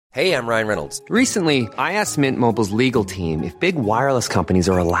Hey, I'm Ryan Reynolds. Recently, I asked Mint Mobile's legal team if big wireless companies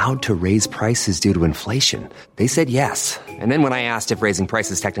are allowed to raise prices due to inflation. They said yes. And then when I asked if raising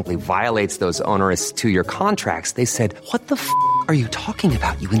prices technically violates those onerous two-year contracts, they said, "What the f*** are you talking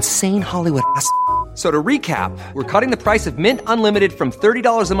about, you insane Hollywood ass?" So to recap, we're cutting the price of Mint Unlimited from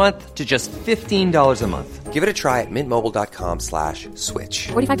 $30 a month to just $15 a month. Give it a try at mintmobile.com/switch.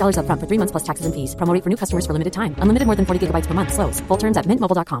 $45 up front for 3 months plus taxes and fees. Promo rate for new customers for limited time. Unlimited more than 40 gigabytes per month. Slows full terms at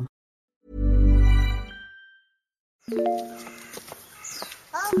mintmobile.com.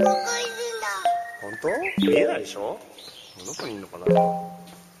 本当？見えないでしょ？どこにいるのかな？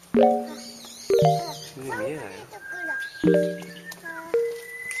全然見えないよ。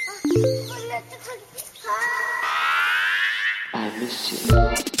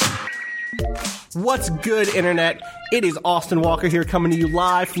What's good, Internet? It is Austin Walker here coming to you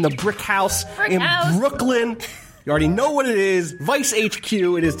live from the Brick House in Brooklyn. You already know what it is. Vice HQ.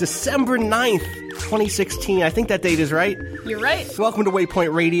 It is December 9th, 2016. I think that date is right. You're right. Welcome to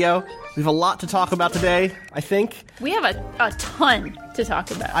Waypoint Radio. We have a lot to talk about today, I think. We have a ton to talk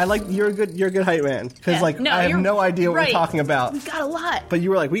about. I like you're a good hype man because I have no idea what we're talking about. We got a lot. But you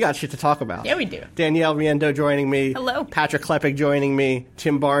were like, we got shit to talk about. Yeah, we do. Danielle Riendo joining me. Hello. Patrick Klepek joining me.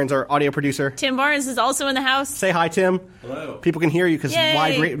 Tim Barnes, our audio producer. Tim Barnes is also in the house. Say hi, Tim. Hello. People can hear you because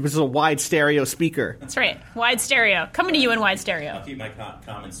this is a wide stereo speaker. That's right. Wide stereo. Coming to you in wide stereo. I'll keep my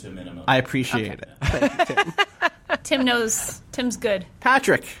comments to a minimum. I appreciate it. Thank you, Tim. Tim knows. Tim's good.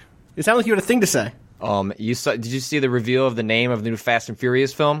 Patrick, it sounded like you had a thing to say. Did you see the reveal of the name of the new Fast and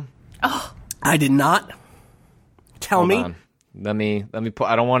Furious film? Oh, I did not. Hold me. On. Let me put.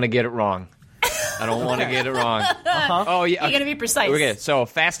 I don't want to get it wrong. I don't want to get it wrong. Uh-huh. Oh yeah. You're gonna be precise. Okay, so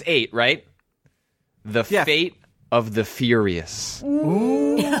Fast 8, right? The Fate of the Furious.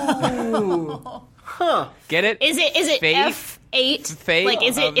 Ooh. Huh. Get it? Is it Fate? F8? Fate? Like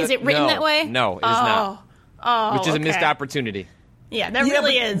is it written that way? No, it is not. Oh, which is a missed opportunity. Yeah, that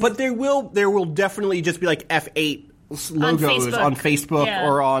really is. But there will definitely just be like F8 logos on Facebook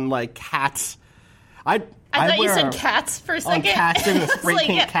or on like hats. I thought you said cats for a second. On cats, they're going to spray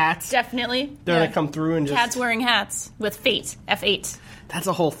paint cats. Definitely. They're going to come through and just... Cats wearing hats with Fate, F8. That's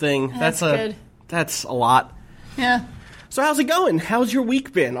a whole thing. That's good. That's a lot. Yeah. So how's it going? How's your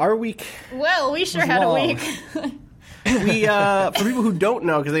week been? Our week... Well, we sure had long. a week. We, for people who don't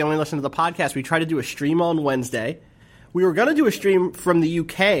know, because they only listen to the podcast, we try to do a stream on Wednesday. We were going to do a stream from the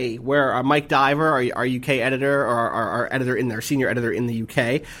UK where Mike Diver, our UK editor, or our editor in there, senior editor in the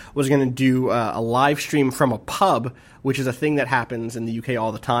UK, was going to do a live stream from a pub, which is a thing that happens in the UK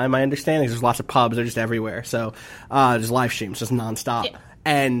all the time, I understand. There's lots of pubs. They're just everywhere. So there's live streams, just nonstop. Yeah.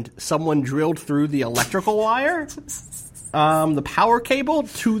 And someone drilled through the electrical wire, the power cable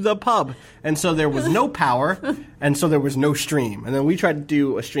to the pub. And so there was no power, and so there was no stream. And then we tried to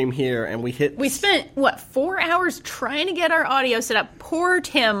do a stream here, and we spent, 4 hours trying to get our audio set up. Poor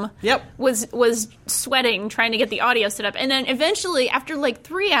Tim was sweating trying to get the audio set up. And then eventually, after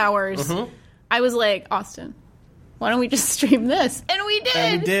 3 hours, I was like, Austin, why don't we just stream this? And we did.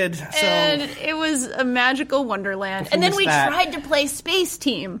 And we did. And it was a magical wonderland. And then we tried to play Space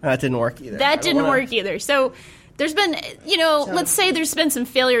Team. That didn't work either. That didn't work either. So... There's been, let's say there's been some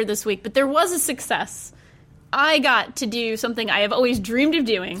failure this week, but there was a success. I got to do something I have always dreamed of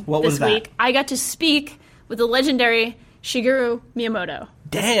doing this week. I got to speak with the legendary Shigeru Miyamoto.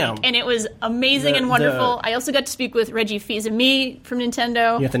 Damn. And it was amazing and wonderful. I also got to speak with Reggie Fils-Aimé from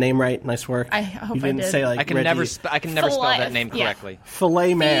Nintendo. You got the name right. Nice work. I hope you didn't I did. Say I can Reggie. never spell that name correctly. Yeah.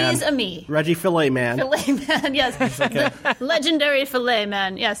 Filet Man. Fils-Aimé. Reggie Filet Man. Filet Man, yes. Okay. Legendary Filet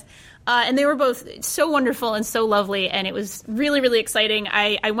Man, yes. And they were both so wonderful and so lovely, and it was really, really exciting.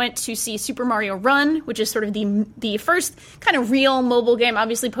 I went to see Super Mario Run, which is sort of the first kind of real mobile game.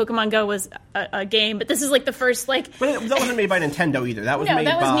 Obviously, Pokemon Go was a game, but this is the first But that wasn't made by Nintendo either. That was made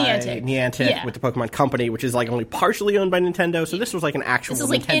by Niantic with the Pokemon Company, which is only partially owned by Nintendo. So this was an actual. This is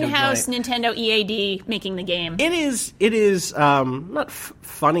Nintendo in-house giant. Nintendo EAD making the game. It is not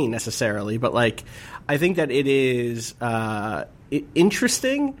funny necessarily, but I think that it is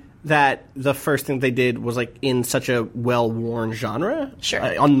interesting that the first thing they did was in such a well-worn genre,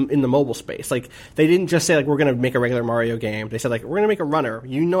 in the mobile space. They didn't just say we're going to make a regular Mario game. They said we're going to make a runner.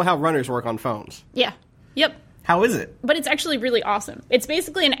 You know how runners work on phones. Yeah. Yep. How is it? But it's actually really awesome. It's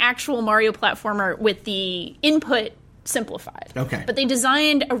basically an actual Mario platformer with the input simplified. Okay. But they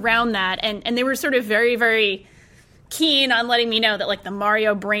designed around that, and they were sort of very, very keen on letting me know that like the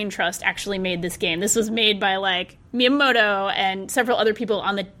Mario Brain Trust actually made this game. This was made by like Miyamoto and several other people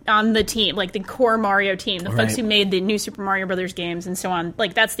on the team, like the core Mario team, the folks who made the new Super Mario Brothers games and so on.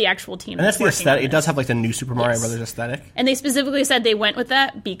 Like that's the actual team. And that's the aesthetic. It does have like the new Super Mario Brothers aesthetic. And they specifically said they went with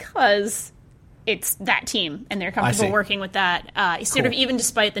that because it's that team and they're comfortable working with that. Sort of even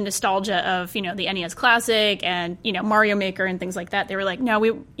despite the nostalgia of, the NES Classic and, Mario Maker and things like that. They were like,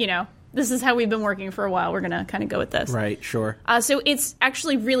 no, this is how we've been working for a while. We're going to kind of go with this. Right, sure. So it's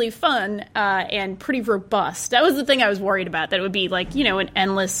actually really fun and pretty robust. That was the thing I was worried about, that it would be like, an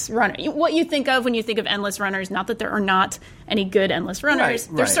endless runner. What you think of when you think of endless runners, not that there are not any good endless runners.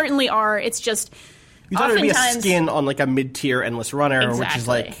 Right. There certainly are. It's just you thought it would be a skin on like a mid-tier endless runner, which is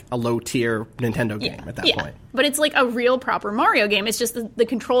like a low-tier Nintendo game at that point. But it's like a real proper Mario game. It's just the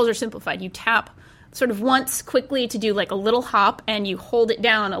controls are simplified. You tap sort of once quickly to do like a little hop, and you hold it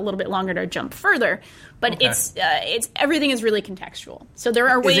down a little bit longer to jump further. But it's everything is really contextual. So there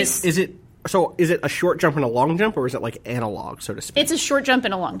are ways. Is it a short jump and a long jump, or is it like analog, so to speak? It's a short jump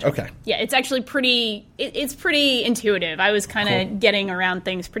and a long jump. Okay. Yeah, it's actually pretty. It's pretty intuitive. I was kind of getting around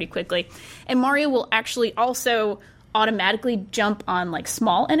things pretty quickly, and Mario will actually also automatically jump on like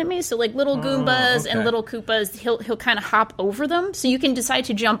small enemies, so like little Goombas and little Koopas. He'll kind of hop over them, so you can decide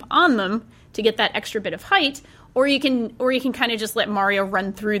to jump on them to get that extra bit of height, or you can kind of just let Mario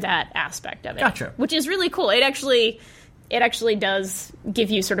run through that aspect of it. Gotcha. Which is really cool. It actually does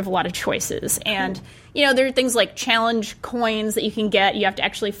give you sort of a lot of choices. And, there are things like challenge coins that you can get. You have to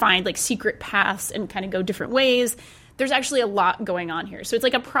actually find like secret paths and kind of go different ways. There's actually a lot going on here. So it's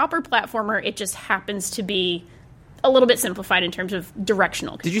like a proper platformer. It just happens to be a little bit simplified in terms of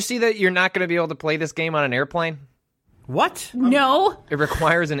directional. Did you see that you're not going to be able to play this game on an airplane? What? No. It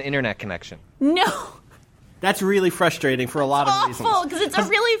requires an internet connection. No. That's really frustrating for a lot of reasons. Awful, because it's a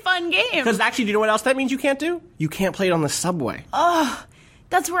really fun game. Because actually, do you know what else that means you can't do? You can't play it on the subway. Oh,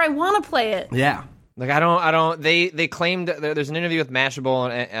 that's where I want to play it. Yeah. Like I don't. They claimed there's an interview with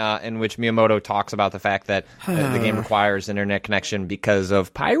Mashable in which Miyamoto talks about the fact that the game requires internet connection because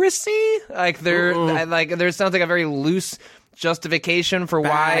of piracy. Like there sounds like a very loose justification for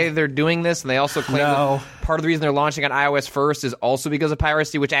why they're doing this, and they also claim that part of the reason they're launching on iOS first is also because of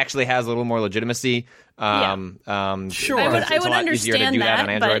piracy, which actually has a little more legitimacy. Sure, I would understand that on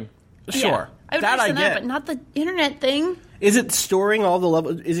Android. Sure, I would understand that, but not the internet thing. Is it storing all the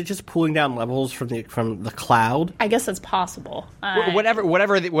levels? Is it just pulling down levels from the cloud? I guess that's possible.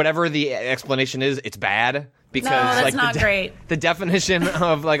 Whatever the explanation is, it's bad. Because that's not great. The definition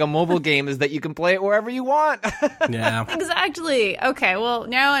of like a mobile game is that you can play it wherever you want. Yeah. Exactly. Okay, well,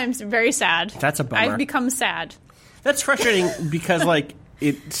 now I'm very sad. That's a bummer. I've become sad. That's frustrating because like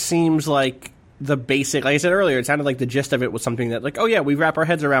it seems like the basic, like I said earlier, it sounded like the gist of it was something that like, oh yeah, we wrap our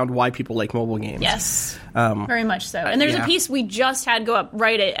heads around why people like mobile games. Yes. Very much so. And there's a piece we just had go up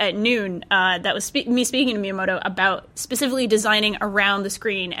right at noon that was me speaking to Miyamoto about specifically designing around the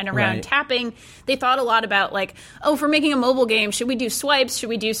screen and around tapping. They thought a lot about like, oh, for making a mobile game, should we do swipes? Should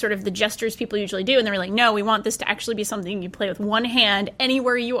we do sort of the gestures people usually do? And they were like, no, we want this to actually be something you play with one hand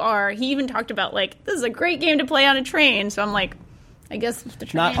anywhere you are. He even talked about like, this is a great game to play on a train. So I'm like, I guess if the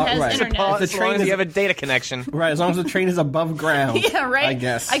train has internet. As long as you have a data connection. Right, as long as the train is above ground. Yeah, right. I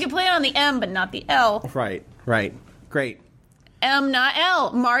guess. I can play it on the M, but not the L. Right. Great. M, not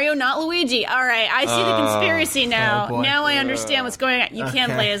L. Mario, not Luigi. All right, I see the conspiracy now. Now I understand what's going on. You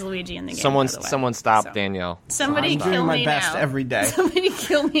can't play as Luigi in the game. Someone stop Danielle. Somebody kill me now. I'm doing my best every day. Somebody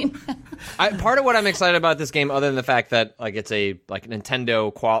kill me now. Part of what I'm excited about this game, other than the fact that like it's a like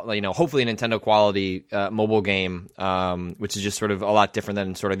Nintendo hopefully a Nintendo quality mobile game, which is just sort of a lot different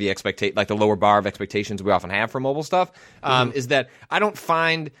than sort of the the lower bar of expectations we often have for mobile stuff, is that I don't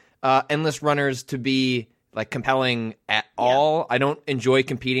find endless runners to be like compelling at all. I don't enjoy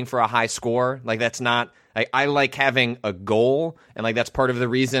competing for a high score. Like that's not. I like having a goal, and like that's part of the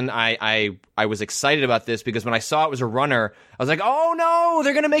reason I was excited about this, because when I saw it was a runner, I was like, oh no,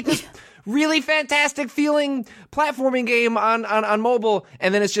 they're gonna make this really fantastic feeling platforming game on mobile,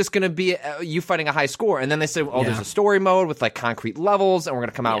 and then it's just gonna be you fighting a high score. And then they said, there's a story mode with like concrete levels, and we're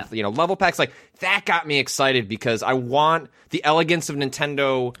gonna come out with level packs. Like that got me excited because I want the elegance of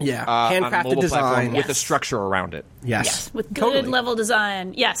Nintendo handcrafted mobile design platform with a structure around it. Yes, with good level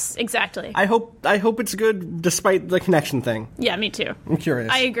design. Yes, exactly. I hope it's good despite the connection thing. Yeah, me too. I'm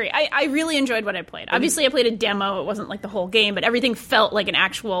curious. I agree. I really enjoyed what I played. Obviously, I played a demo. It wasn't like the whole game, but everything felt like an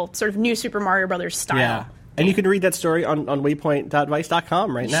actual sort of new Super Mario Brothers style. And you can read that story on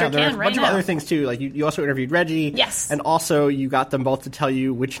waypoint.vice.com right now. Sure There are can, a right bunch of now. other things, too. Like, you also interviewed Reggie. Yes. And also, you got them both to tell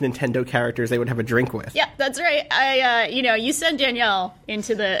you which Nintendo characters they would have a drink with. Yeah, that's right. You sent Danielle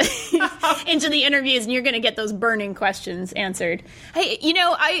into the into the interviews, and you're going to get those burning questions answered. Hey,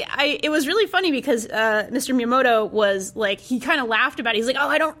 it was really funny because Mr. Miyamoto was like, he kind of laughed about it. He's like, oh,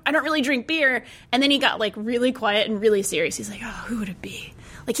 I don't really drink beer, and then he got like really quiet and really serious. He's like, oh, who would it be?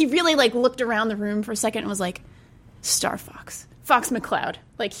 Like, he really like looked around the room for a second and was like, Star Fox. Fox McCloud.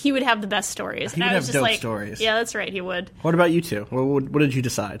 Like, he would have the best stories. He And would I have was just dope like, stories. Yeah, that's right, he would. What about you two? What did you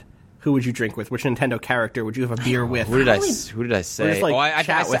decide? Who would you drink with? Which Nintendo character would you have a beer with? Who did I say? just, like, I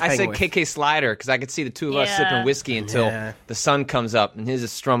chat with, hang said with. KK Slider because I could see the two of us Yeah. sipping whiskey until Yeah. the sun comes up and he's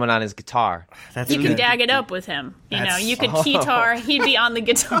just strumming on his guitar. That's You good. can dag it up with him. That's- You could guitar, he'd be on the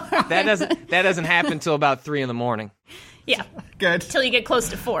guitar. That doesn't happen until about 3 a.m. Yeah, Good. till you get close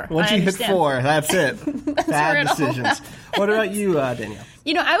to 4. Once I you hit understand. 4, that's it. where Bad it all decisions. What about you, Danielle?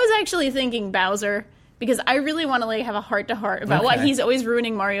 I was actually thinking Bowser because I really want to like have a heart-to-heart about why Okay. he's always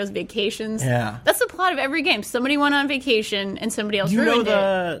ruining Mario's vacations. Yeah. That's the plot of every game. Somebody went on vacation and somebody else Do you ruined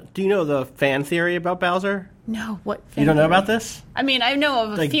know Do you know the fan theory about Bowser? No, what? You don't know about this? I mean, I know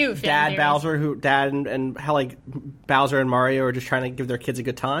of a Like few fan Dad theories. Bowser, Dad and how like Bowser and Mario are just trying to give their kids a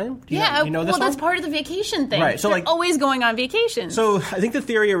good time. Do you know this well, that's one? part of the vacation thing. Right, so, They're like- always going on vacation. So I think the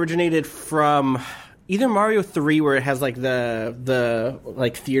theory originated from either Mario 3, where it has like the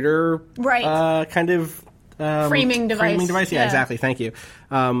like theater Right. kind of Framing device. Yeah, Yeah. exactly. Thank you.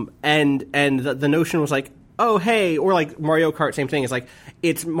 And the notion was like, oh hey, or like Mario Kart, same thing. It's like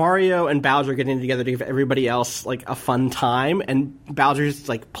it's Mario and Bowser getting together to give everybody else like a fun time, and Bowser's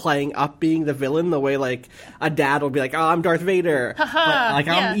like playing up being the villain the way like a dad will be like, oh, I'm Darth Vader, but, like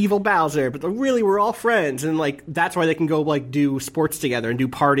yeah. I'm evil Bowser, but really we're all friends, and like that's why they can go like do sports together and do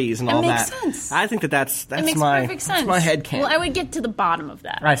parties and all makes that. sense. I think that's it makes my perfect sense. that's my headcanon. Well, I would get to the bottom of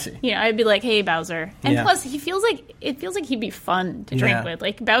that. I see. I'd be like, "Hey, Bowser," and Yeah. plus, it feels like he'd be fun to drink Yeah. with.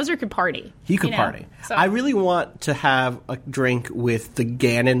 Like Bowser could party. He could party. So, I really want to have a drink with the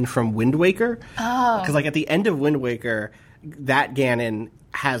Ganon from Wind Waker. Oh. Because, like, at the end of Wind Waker, that Ganon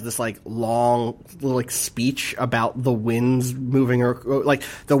has this, like, long little, like, speech about the winds moving, or like,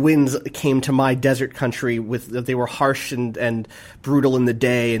 the winds came to my desert country with, that they were harsh and brutal in the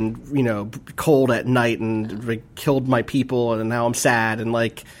day and, cold at night and like, killed my people and now I'm sad. And,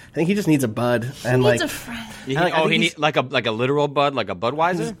 like, I think he just needs a bud. And, needs like, a friend. I think He he's- needs like a literal bud, like a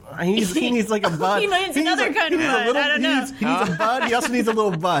Budweiser. He needs like a bud. He needs another a- kind of he needs a bud. little- I don't he know. needs- He needs a bud. He also needs a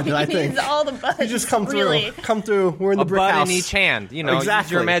little bud, I He think. needs all the buds. You just come through. Really. Come through. We're in the A brick bud house. in each hand. Use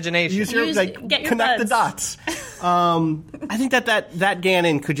Exactly. your imagination. Use your, Get your connect the buds. dots. I think that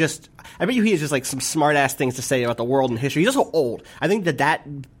Ganon could just. I bet you he has just like some smart ass things to say about the world and history. He's also old. I think that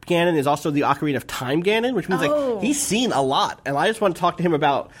Ganon is also the Ocarina of Time Ganon, which means like he's seen a lot, and I just want to talk to him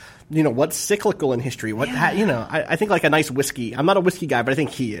about. What's cyclical in history? I think like a nice whiskey. I'm not a whiskey guy, but I think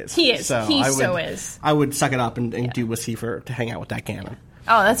he is. He is. So He I so would, is. I would suck it up and do whiskey to hang out with that Ganon.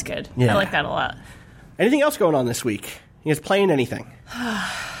 Oh, that's good. Yeah. I like that a lot. Anything else going on this week? You guys playing anything?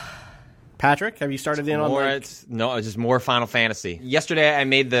 Patrick, have you started in on like... It's just more Final Fantasy. Yesterday, I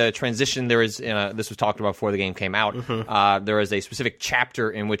made the transition. This was talked about before the game came out. Mm-hmm. There is a specific chapter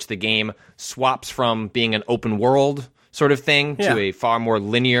in which the game swaps from being an open world sort of thing Yeah. to a far more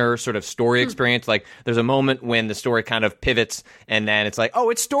linear sort of story experience. Like, there's a moment when the story kind of pivots, and then it's like, oh,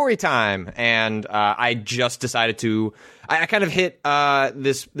 it's story time. And I just decided to... I kind of hit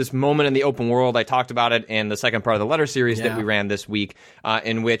this moment in the open world. I talked about it in the second part of the letter series that we ran this week,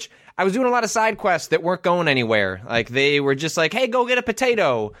 in which I was doing a lot of side quests that weren't going anywhere. Like, they were just like, hey, go get a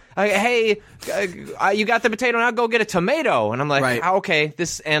potato. Hey, you got the potato, now go get a tomato. And I'm like, Right. okay,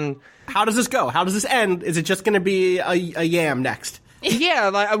 and How does this go? How does this end? Is it just going to be a yam next? yeah,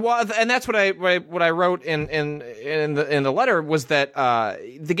 and that's what I wrote in the letter was that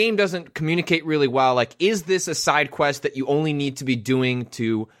the game doesn't communicate really well. Like, is this a side quest that you only need to be doing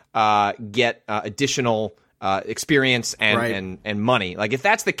to get additional experience and money? Like, if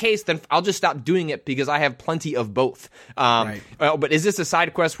that's the case, then I'll just stop doing it because I have plenty of both. But is this a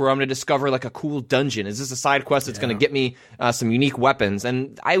side quest where I'm going to discover like a cool dungeon? Is this a side quest that's going to get me some unique weapons?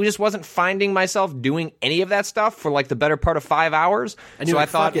 And I just wasn't finding myself doing any of that stuff for like the better part of 5 hours. And you so were I like,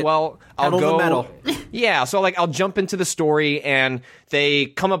 thought, fuck it. well, I'll Pedal the go. metal. Yeah, so like I'll jump into the story and they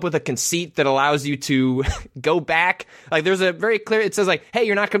come up with a conceit that allows you to go back. Like, there's a very clear, it says like, hey,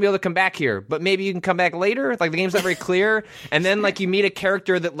 you're not going to be able to come back here, but maybe you can come back later. Like, the game's not very clear. And then like you meet a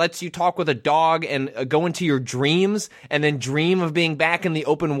character that lets you talk with a dog and go into your dreams and then dream of being back in the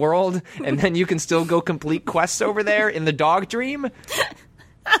open world. And then you can still go complete quests over there in the dog dream.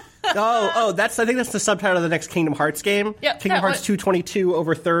 I think that's the subtitle of the next Kingdom Hearts game. Yep, Kingdom Hearts 222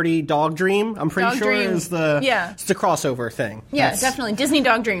 over 30 Dog Dream. I'm pretty sure Dream. is it's the crossover thing. Yeah, definitely. Disney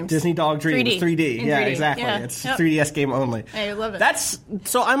Dog Dreams. Disney Dog Dreams 3D. In Yeah, 3D. exactly. Yeah. It's 3DS game only. I love it.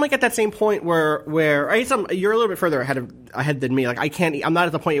 So I'm like at that same point where I guess you're a little bit further ahead than me. Like I'm not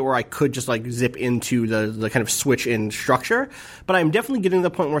at the point yet where I could just like zip into the kind of switch in structure, but I'm definitely getting to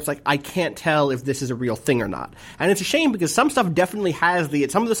the point where it's like I can't tell if this is a real thing or not. And it's a shame because some stuff definitely has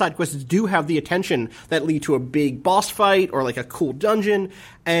some of the side quests do have the attention that lead to a big boss fight or like a cool dungeon,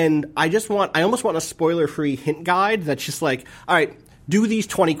 and I almost want a spoiler-free hint guide that's just like, all right, do these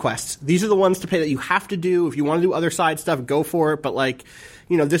 20 quests. These are the ones to pay that you have to do. If you want to do other side stuff, go for it. But like,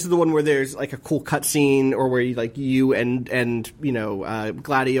 this is the one where there's like a cool cutscene or where you and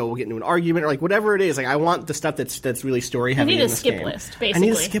Gladio will get into an argument or like whatever it is. Like I want the stuff that's really story heavy. I need in a this skip game. list, basically. I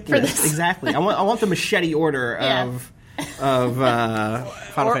need a skip list. Exactly. I want the machete order of Final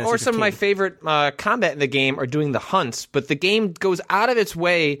Fantasy or some of 15. my favorite combat in the game are doing the hunts, but the game goes out of its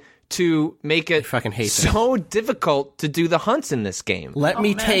way to make it so difficult to do the hunts in this game. Let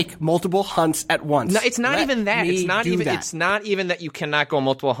me take multiple hunts at once. No, it's not even that. It's not even that you cannot go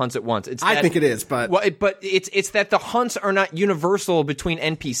multiple hunts at once. I think it is, but it's that the hunts are not universal between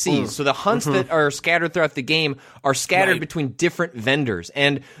NPCs. So the hunts that are scattered throughout the game are scattered between different vendors,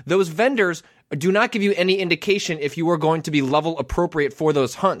 and those vendors do not give you any indication if you are going to be level appropriate for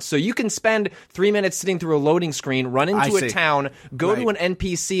those hunts. So you can spend 3 minutes sitting through a loading screen, run into a town, go to an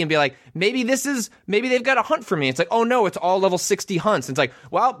NPC and be like, maybe they've got a hunt for me. It's like, oh no, it's all level 60 hunts. It's like,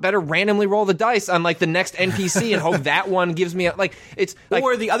 well, better randomly roll the dice on like the next NPC and hope that one gives me it's like.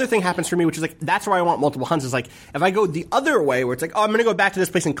 Or the other thing happens for me, which is like, that's where I want multiple hunts, is like, if I go the other way where it's like, oh, I'm going to go back to this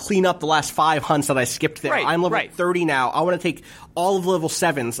place and clean up the last 5 hunts that I skipped there. I'm level 30 now. I want to take all of the level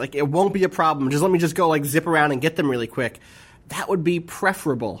 7s. Like, it won't be a problem. Just let me just go like zip around and get them really quick. That would be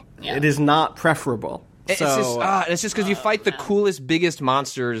preferable. Yeah. It is not preferable. It's just because you fight the coolest, biggest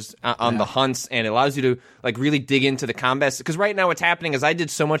monsters on the hunts, and it allows you to like really dig into the combat. Because right now what's happening is I did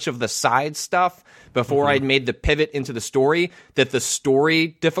so much of the side stuff before I'd made the pivot into the story that the story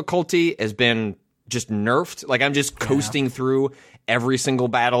difficulty has been just nerfed. Like I'm just coasting through every single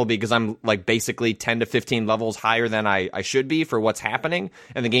battle because I'm like basically 10 to 15 levels higher than I should be for what's happening,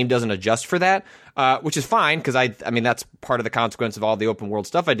 and the game doesn't adjust for that, which is fine because I mean that's part of the consequence of all the open world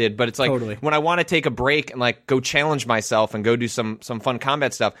stuff I did. But it's like when I want to take a break and like go challenge myself and go do some fun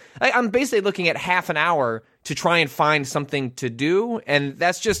combat stuff, I'm basically looking at half an hour to try and find something to do, and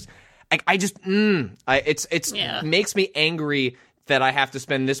that's just it makes me angry that I have to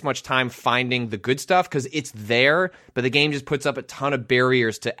spend this much time finding the good stuff because it's there, but the game just puts up a ton of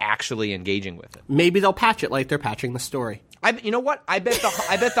barriers to actually engaging with it. Maybe they'll patch it like they're patching the story. You know what? I bet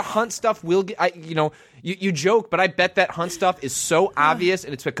the hunt stuff will get. You joke, but I bet that hunt stuff is so obvious,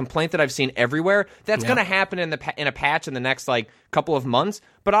 and it's a complaint that I've seen everywhere. That's going to happen in a patch in the next like couple of months.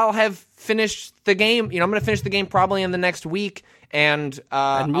 But I'll have finished the game. I'm going to finish the game probably in the next week. And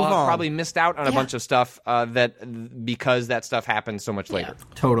I'll have probably missed out on a bunch of stuff because that stuff happens so much later.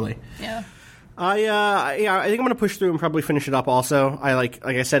 Totally. Yeah. I think I'm going to push through and probably finish it up also. I like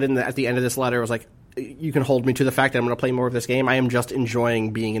I said at the end of this letter, I was like, you can hold me to the fact that I'm going to play more of this game. I am just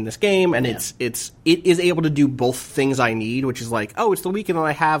enjoying being in this game, and it is able to do both things I need, which is like, oh, it's the weekend and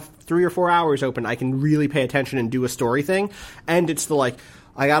I have 3 or 4 hours open. I can really pay attention and do a story thing. And it's the like,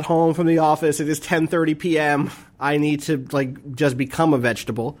 I got home from the office. It is 10:30 p.m. I need to like just become a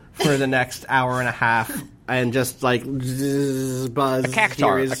vegetable for the next hour and a half and just like buzz. A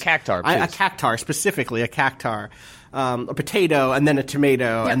cactar, a cactar, specifically a cactar. A potato, and then a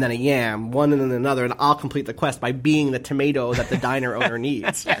tomato, and then a yam, one and then another, and I'll complete the quest by being the tomato that the diner owner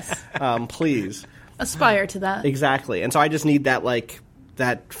needs. Yes. Please. Aspire to that. Exactly. And so I just need that, like,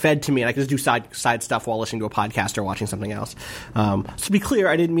 that fed to me, and I can just do side stuff while listening to a podcast or watching something else. So to be clear,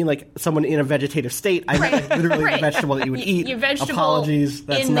 I didn't mean, like, someone in a vegetative state. I meant, like, literally the vegetable that you would eat. Your vegetable Apologies.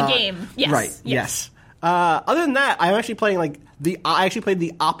 That's in not, the game. Yes. Right. Yes. Other than that, I'm actually playing, like, I actually played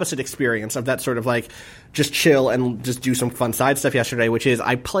the opposite experience of that sort of, like, just chill and just do some fun side stuff yesterday, which is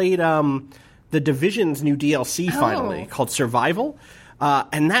I played the Division's new DLC finally called Survival,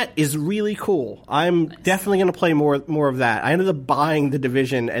 and that is really cool. I'm definitely going to play more of that. I ended up buying the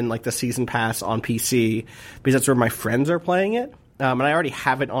Division and like the season pass on PC because that's where my friends are playing it, and I already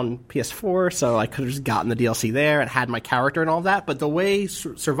have it on PS4, so I could have just gotten the DLC there and had my character and all that. But the way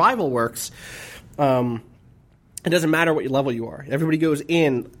Survival works, it doesn't matter what level you are. Everybody goes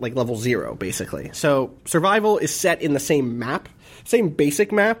in, like, level 0, basically. So, Survival is set in the same map, same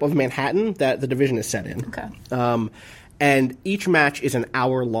basic map of Manhattan that the Division is set in. Okay. And each match is an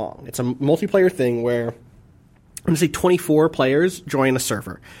hour long. It's a multiplayer thing where I'm going to say 24 players join a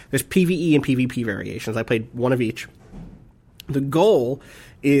server. There's PvE and PvP variations. I played one of each. The goal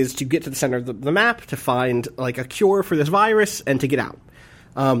is to get to the center of the map, to find like a cure for this virus, and to get out.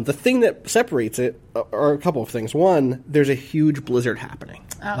 The thing that separates it are a couple of things. One, there's a huge blizzard happening.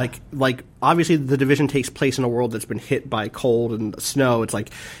 Oh. Like obviously the Division takes place in a world that's been hit by cold and snow. It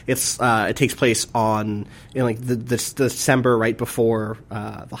takes place on the December right before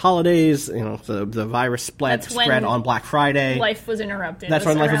the holidays. The virus spread on Black Friday. Life was interrupted. That's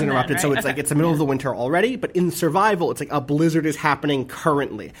when life was interrupted. Then, right? So it's the middle of the winter already. But in survival, it's like a blizzard is happening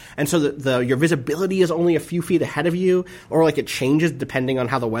currently, and so your visibility is only a few feet ahead of you, or like it changes depending on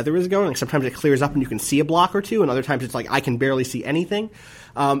how the weather is going. Like sometimes it clears up and you can see a block or two, and other times it's like I can barely see anything.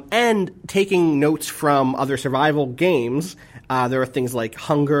 And taking notes from other survival games, there are things like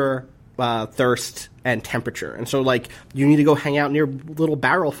hunger, thirst, and temperature. And so, like, you need to go hang out near little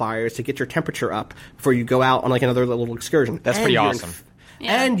barrel fires to get your temperature up before you go out on, like, another little excursion. That's pretty awesome.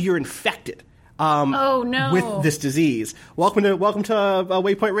 And you're infected. Oh, no. With this disease. Welcome to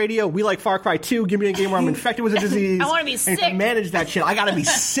Waypoint Radio. We like Far Cry 2. Give me a game where I'm infected with a disease. I want to be sick. And manage that shit. I gotta be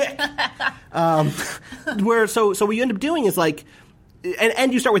sick. So what you end up doing is like,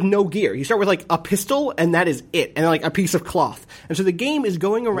 and you start with no gear. You start with like a pistol, and that is it, and like a piece of cloth. And so the game is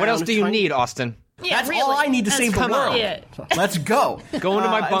going around. What else do you need, Austin? Yeah, That's really. all I need to save the world. Yeah. Let's go. Go into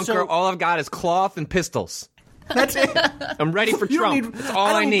my bunker. All I've got is cloth and pistols. That's it. I'm ready for Trump. That's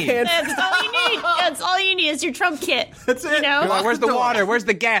all I need. That's all you need. That's all you need is your Trump kit. That's it. You know? You're like, where's the water? Where's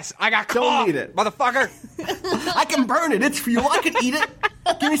the gas? I got cloth. Don't need it. Motherfucker. I can burn it. It's fuel. I can eat it.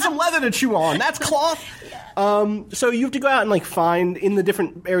 Give me some leather to chew on. That's cloth. So you have to go out and like find in the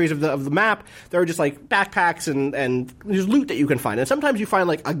different areas of the map. There are just like backpacks and there's loot that you can find. And sometimes you find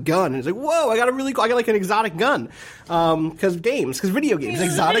like a gun, and it's like, whoa, I got like an exotic gun. Because video games,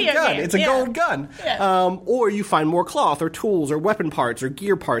 exotic gun. It's a gold gun. Yeah. Or you find more cloth or tools or weapon parts or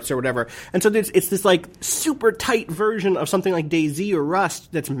gear parts or whatever. And so it's this like super tight version of something like DayZ or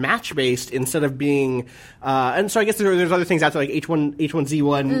Rust that's match based instead of being. And so I guess there's other things out there like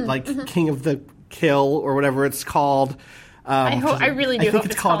H1Z1, like King of the Kill or whatever it's called. I really do. I think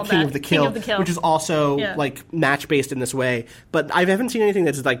it's called King of the Kill, which is also like match based in this way. But I haven't seen anything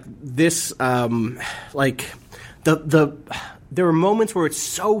that's like this. Like there are moments where it's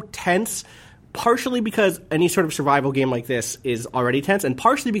so tense. Partially because any sort of survival game like this is already tense, and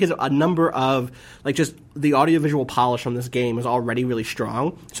partially because a number of like just the audiovisual polish on this game is already really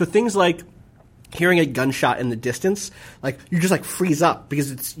strong. So things like hearing a gunshot in the distance, like you just like freeze up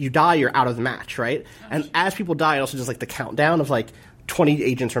because you die, you're out of the match, right? And as people die, it also just like the countdown of like 20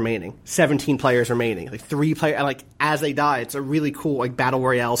 agents remaining, 17 players remaining, like 3 players, and like as they die, it's a really cool like battle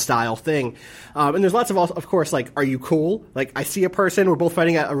royale style thing. And there's lots of course, like, are you cool? Like I see a person, we're both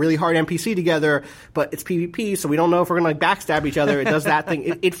fighting a really hard NPC together, but it's PvP, so we don't know if we're gonna like backstab each other. It does that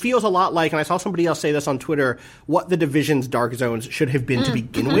thing. It feels a lot like, and I saw somebody else say this on Twitter, what the Division's Dark Zones should have been to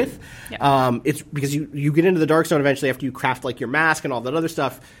begin with. Yeah. It's because you get into the Dark Zone eventually after you craft like your mask and all that other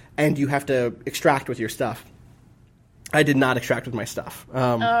stuff, and you have to extract with your stuff. I did not extract with my stuff.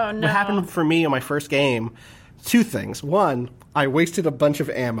 Oh, no. What happened for me in my first game, 2 things. One, I wasted a bunch of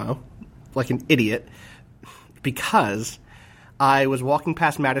ammo, like an idiot, because I was walking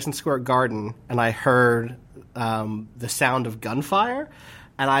past Madison Square Garden and I heard the sound of gunfire,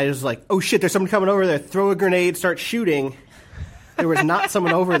 and I was like, oh shit, there's someone coming over there. Throw a grenade, start shooting. There was not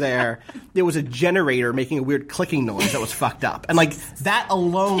someone over there. There was a generator making a weird clicking noise that was fucked up. And, like, that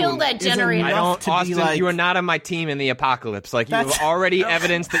alone kill that generator. Austin, like, you are not on my team in the apocalypse. Like, you have already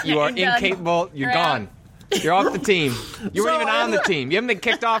evidenced that you are incapable. You're gone. You're off the team. You weren't even on the team. You haven't been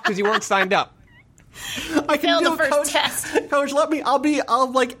kicked off because you weren't signed up. I can failed do the first Coach, test. Coach,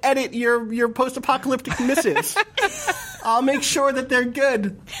 I'll like edit your post-apocalyptic missives. I'll make sure that they're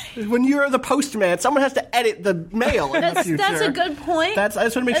good. When you're the postman, someone has to edit the mail in the future. That's a good point. I just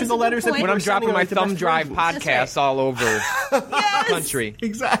want to make sure the letters that when I'm dropping my thumb drive podcasts all over the country.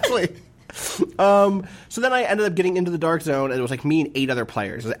 Exactly. So then I ended up getting into the Dark Zone, and it was like me and 8 other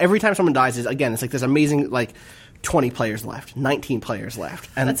players. Every time someone dies, it's like this amazing like 20 players left, 19 players left.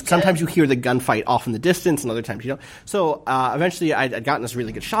 And sometimes you hear the gunfight off in the distance, and other times you don't. So eventually I'd gotten this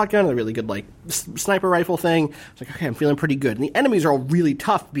really good shotgun, a really good like sniper rifle thing. I was like, okay, I'm feeling pretty good. And the enemies are all really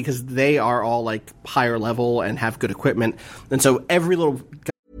tough because they are all like higher level and have good equipment. And so every little...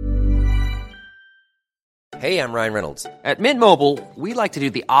 Hey, I'm Ryan Reynolds. At Mint Mobile, we like to do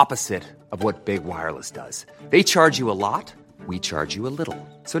the opposite of what Big Wireless does. They charge you a lot. We charge you a little.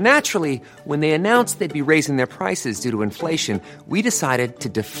 So naturally, when they announced they'd be raising their prices due to inflation, we decided to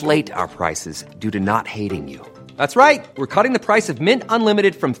deflate our prices due to not hating you. That's right. We're cutting the price of Mint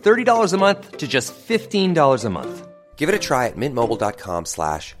Unlimited from $30 a month to just $15 a month. Give it a try at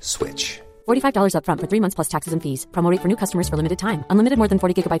mintmobile.com/switch. $45 upfront for 3 months plus taxes and fees. Promo rate for new customers for limited time. Unlimited more than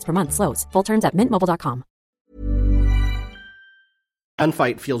 40 gigabytes per month. Slows full terms at mintmobile.com.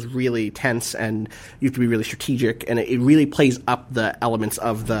 Gunfight feels really tense, and you have to be really strategic, and it really plays up the elements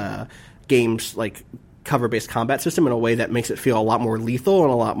of the game's like cover-based combat system in a way that makes it feel a lot more lethal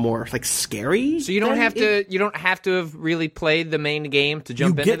and a lot more like scary. So you don't have to have really played the main game to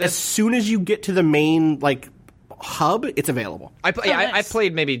jump into this. As soon as you get to the main like hub, it's available. I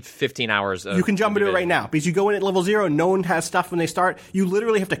played maybe 15 hours. You can jump into it right now because you go in at level 0. No one has stuff when they start. You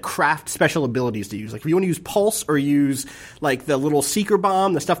literally have to craft special abilities to use. Like if you want to use pulse or use like the little seeker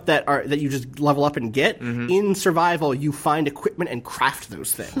bomb, the stuff that you just level up and get in survival, you find equipment and craft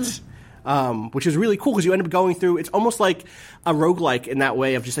those things. Which is really cool because you end up going through, it's almost like a roguelike in that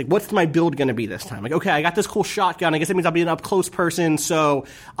way of just like, what's my build going to be this time? Like, okay, I got this cool shotgun. I guess that means I'll be an up-close person, so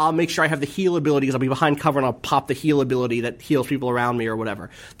I'll make sure I have the heal abilities. I'll be behind cover and I'll pop the heal ability that heals people around me or whatever.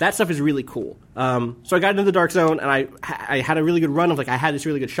 That stuff is really cool. So I got into the Dark Zone and I had a really good run of like, I had this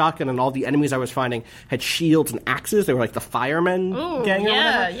really good shotgun and all the enemies I was finding had shields and axes. They were like the firemen gang or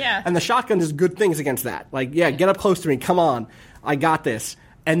whatever. Yeah. And the shotgun does good things against that. Like, yeah, get up close to me. Come on. I got this.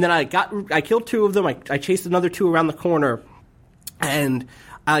 And then I killed 2 of them. I chased another 2 around the corner, and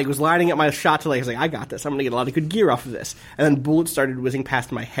I was lining up my shot to I was like, I got this. I'm going to get a lot of good gear off of this. And then bullets started whizzing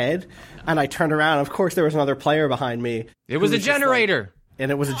past my head, and I turned around. Of course, there was another player behind me. It was a generator. And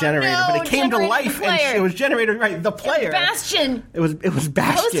it was a generator, but it came to life, and it was generated right. The player, Bastion. It was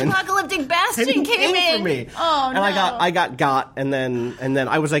Bastion. Post-apocalyptic Bastion came in for me. Oh no! And I got, and then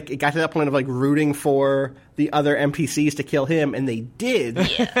I was like, it got to that point of like rooting for the other NPCs to kill him, and they did.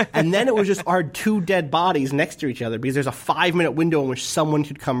 Yeah. And then it was just our 2 dead bodies next to each other because there's a 5-minute window in which someone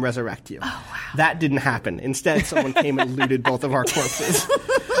could come resurrect you. Oh wow! That didn't happen. Instead, someone came and looted both of our corpses.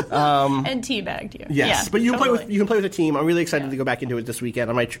 And teabagged you. Yes, yeah, but you totally. can play with a team. I'm really excited to go back into it this weekend.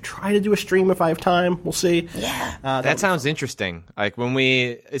 I might try to do a stream if I have time. We'll see. Yeah, that sounds interesting. Like when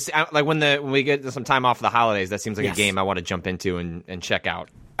we get some time off of the holidays, that seems like a game I want to jump into and check out.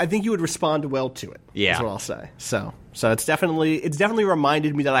 I think you would respond well to it. Yeah, that's what I'll say. So it's definitely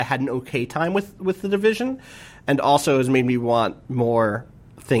reminded me that I had an okay time with the Division, and also has made me want more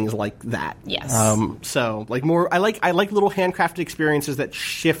things like that. Yes. So like more, I like little handcrafted experiences that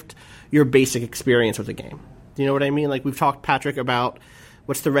shift your basic experience with the game. Do you know what I mean? Like we've talked, Patrick, about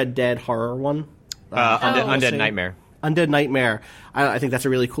what's the Red Dead horror one? Undead Nightmare. Undead Nightmare. I think that's a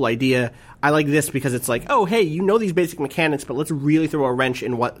really cool idea. I like this because it's like, oh, hey, you know these basic mechanics, but let's really throw a wrench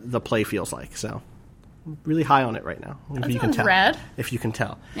in what the play feels like. So I'm really high on it right now. That sounds rad. If you can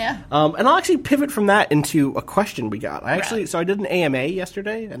tell. Yeah. And I'll actually pivot from that into a question we got. So I did an AMA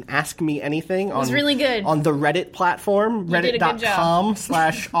yesterday, an Ask Me Anything. It was really good. On the Reddit platform,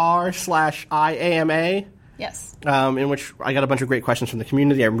 reddit.com/r/IAMA. Yes. In which I got a bunch of great questions from the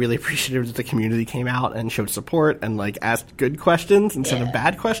community. I'm really appreciative that the community came out and showed support and like asked good questions instead of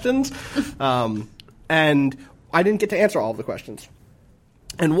bad questions. And I didn't get to answer all of the questions.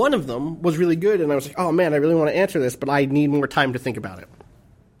 And one of them was really good, and I was like, oh man, I really want to answer this, but I need more time to think about it.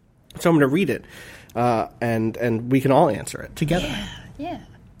 So I'm going to read it, and we can all answer it together. Yeah.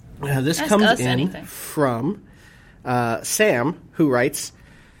 This Ask comes us in anything. from Sam, who writes,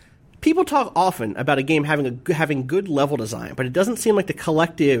 people talk often about a game having good level design, but it doesn't seem like the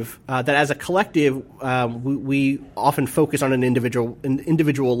collective that as a collective we often focus on an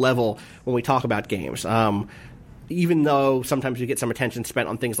individual level when we talk about games. Even though sometimes you get some attention spent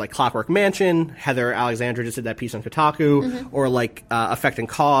on things like Clockwork Mansion, Heather Alexandra just did that piece on Kotaku, or like Effect and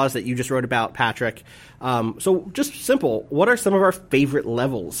Cause that you just wrote about, Patrick. So just simple, what are some of our favorite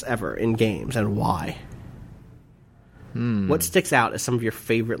levels ever in games and why? What sticks out as some of your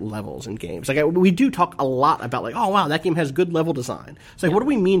favorite levels in games? Like we do talk a lot about like, oh wow, that game has good level design. So like, what do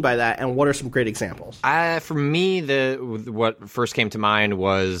we mean by that, and what are some great examples? For me, what first came to mind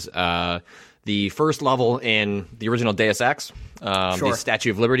was the first level in the original Deus Ex, the Statue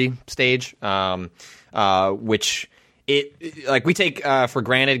of Liberty stage, which we take for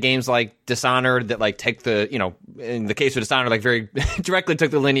granted games like Dishonored that like take the, in the case of Dishonored, like very directly took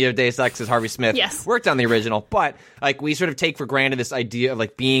the lineage of Deus Ex as Harvey Smith worked on the original, but like we sort of take for granted this idea of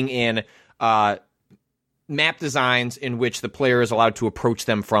like being in map designs in which the player is allowed to approach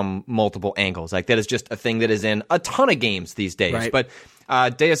them from multiple angles. Like that is just a thing that is in a ton of games these days. Right. But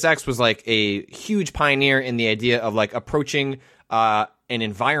Deus Ex was like a huge pioneer in the idea of like approaching an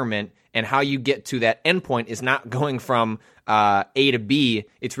environment and how you get to that endpoint is not going from A to B.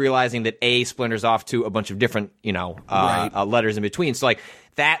 It's realizing that A splinters off to a bunch of different, letters in between. So like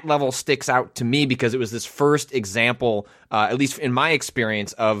that level sticks out to me because it was this first example, at least in my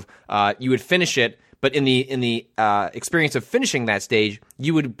experience, of you would finish it. But in the experience of finishing that stage,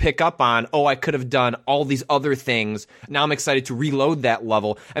 you would pick up on, I could have done all these other things. Now I'm excited to reload that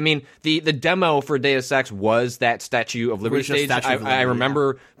level. I mean, the demo for Deus Ex was that Statue of Liberty stage. I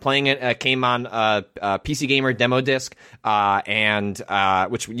remember playing it. Came on PC Gamer demo disc, and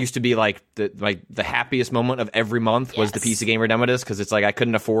which used to be like the happiest moment of every month was the PC Gamer demo disc, because it's like I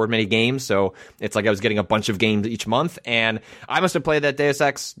couldn't afford many games, so it's like I was getting a bunch of games each month, and I must have played that Deus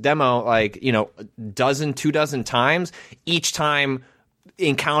Ex demo two dozen times, each time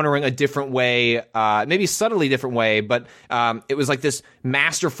encountering a different way, maybe subtly different way, but it was like this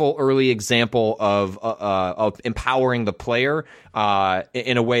masterful early example of empowering the player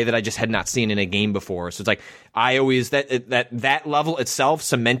in a way that I just had not seen in a game before. So it's like I always that level itself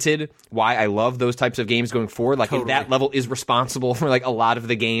cemented why I love those types of games going forward. Like that level is responsible for like a lot of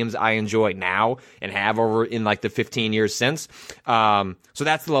the games I enjoy now and have over in like the 15 years since. So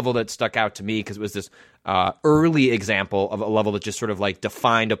that's the level that stuck out to me because it was this early example of a level that just sort of like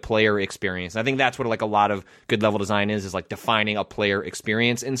defined a player experience. And I think that's what like a lot of good level design is like defining a player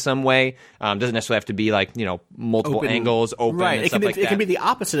experience in some way. Doesn't necessarily have to be like, multiple angles, open, right. and stuff like that. It can be the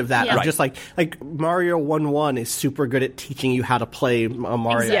opposite of that. Yeah. Just like Mario 1-1 is super good at teaching you how to play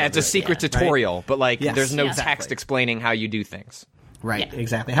Mario. Yeah, it's a secret tutorial, right? but like Yes. there's no Yes. text explaining how you do things. Right, Yeah.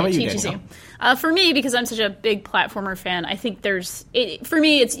 exactly. How about you, teaches Daniel? you. For me, because I'm such a big platformer fan, I think for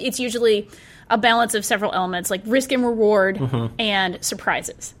me, it's usually a balance of several elements, like risk and reward and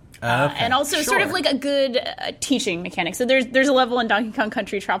surprises. And also sort of like a good teaching mechanic. So there's a level in Donkey Kong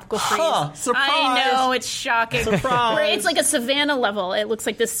Country Tropical Freeze. Surprise! I know, it's shocking. Surprise! Where it's like a savannah level. It looks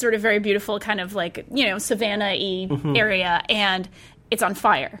like this sort of very beautiful kind of like, savannah-y area, and it's on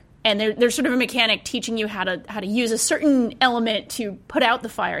fire. And there's sort of a mechanic teaching you how to use a certain element to put out the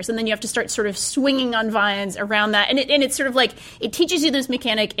fires, and then you have to start sort of swinging on vines around that. And it's sort of like it teaches you this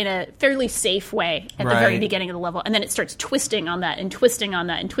mechanic in a fairly safe way at the very beginning of the level, and then it starts twisting on that and twisting on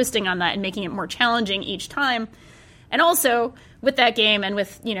that and twisting on that and making it more challenging each time. And also with that game and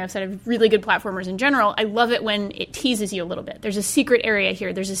with, sort of really good platformers in general, I love it when it teases you a little bit. There's a secret area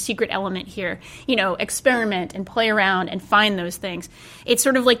here. There's a secret element here. Experiment and play around and find those things. It's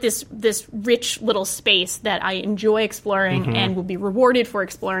sort of like this rich little space that I enjoy exploring and will be rewarded for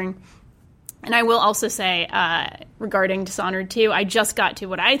exploring. And I will also say, regarding Dishonored 2, I just got to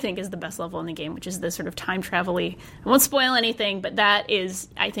what I think is the best level in the game, which is the sort of time travel-y. I won't spoil anything, but that is,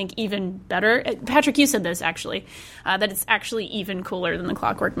 I think, even better. Patrick, you said this, actually, that it's actually even cooler than the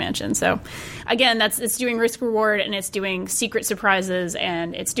Clockwork Mansion. So, again, it's doing risk-reward, and it's doing secret surprises,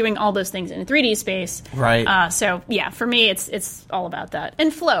 and it's doing all those things in a 3D space. Right. So, yeah, for me, it's all about that.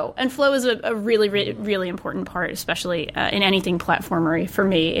 And flow. And flow is a really, really important part, especially in anything platformery. For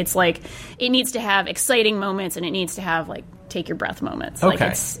me, it's like it needs to have exciting moments, and it needs to have like take your breath moments. Okay.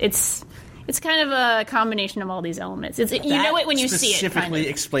 Like it's kind of a combination of all these elements. You know it when you see it. Specifically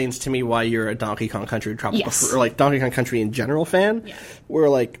explains to me why you're a Donkey Kong Country Tropical Yes. or like Donkey Kong Country in general fan. Yeah. Where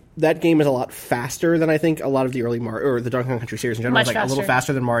like that game is a lot faster than I think a lot of the early Mario or the Donkey Kong Country series in general. Much It's like a little faster.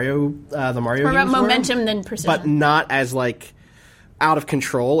 faster than Mario. The Mario More about games were, momentum than precision. but not as like out of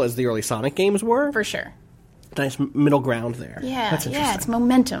control as the early Sonic games were. for sure. Nice middle ground there. Yeah, That's interesting. it's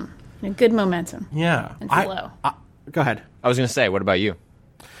momentum. Good momentum. Yeah. And flow. Go ahead. I was going to say, what about you?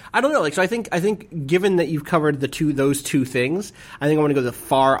 I don't know. Like, so I think, given that you've covered those two things, I think I want to go the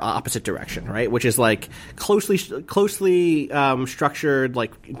far opposite direction, right? Which is like closely structured,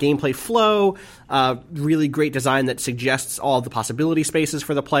 like gameplay flow, really great design that suggests all of the possibility spaces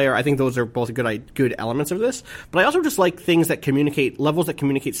for the player. I think those are both good elements of this. But I also just like things that levels that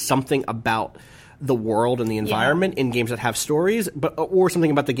communicate something about the world and the environment in games that have stories, or something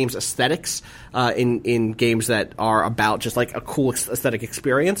about the game's aesthetics in games that are about just like a cool aesthetic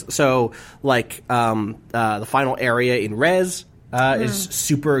experience. So like the final area in Rez is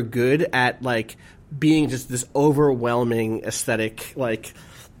super good at like being just this overwhelming aesthetic, like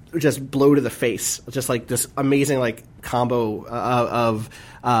just blow to the face, just like this amazing like combo of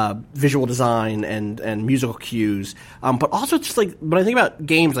visual design and musical cues, but also just like when I think about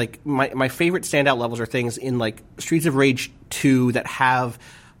games, like my favorite standout levels are things in like Streets of Rage 2 that have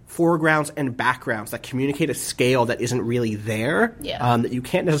foregrounds and backgrounds that communicate a scale that isn't really there, that you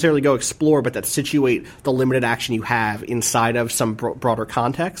can't necessarily go explore, but that situate the limited action you have inside of some broader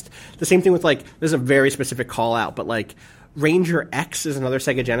context. The same thing with like, there's a very specific call out, but like Ranger X is another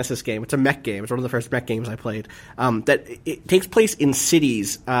Sega Genesis game. It's a mech game. It's one of the first mech games I played. That it takes place in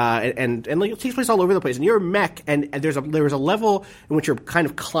cities, and like it takes place all over the place. And you're a mech, and there was a level in which you're kind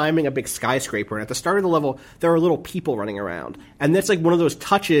of climbing a big skyscraper. And at the start of the level, there are little people running around, and that's like one of those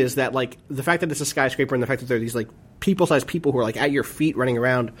touches that, like, the fact that it's a skyscraper and the fact that there are these like people-sized people who are like at your feet running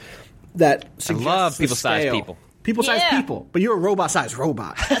around. That I love people-sized people. People-sized people, but you're a robot-sized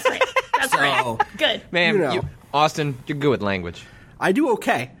robot. That's right. That's right. Good. Man, Austin, you're good with language. I do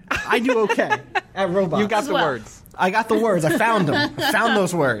okay at robots. You got the words. I got the words. I found them. I found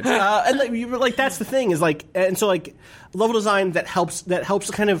those words. And like that's the thing is like, and so like level design that helps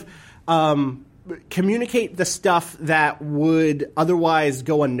kind of communicate the stuff that would otherwise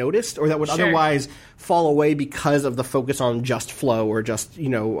go unnoticed or that would otherwise fall away because of the focus on just flow or just,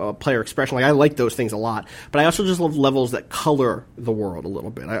 player expression. Like, I like those things a lot. But I also just love levels that color the world a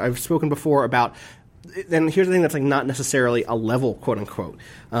little bit. I've spoken before about, and here's the thing that's like not necessarily a level, quote unquote,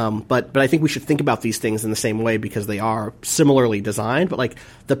 but I think we should think about these things in the same way because they are similarly designed. But like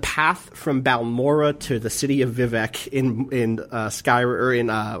the path from Balmora to the city of Vivec in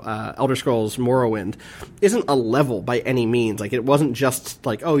Elder Scrolls Morrowind isn't a level by any means. Like it wasn't just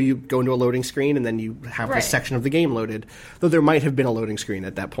like, oh, you go into a loading screen and then you have this section of the game loaded. Though there might have been a loading screen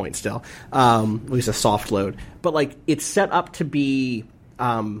at that point still, at least a soft load. But like it's set up to be.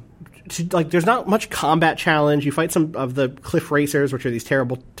 There's not much combat challenge. You fight some of the cliff racers, which are these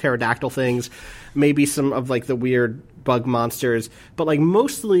terrible pterodactyl things, maybe some of like the weird bug monsters, but like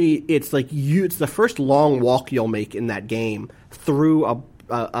mostly it's like it's the first long walk you'll make in that game through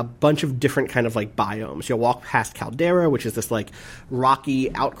a bunch of different kind of like biomes. You'll walk past Caldera, which is this like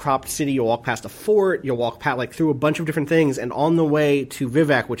rocky outcropped city. You'll walk past a fort. You'll walk past like through a bunch of different things, and on the way to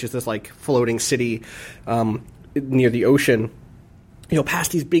Vivec, which is this like floating city near the ocean. You'll pass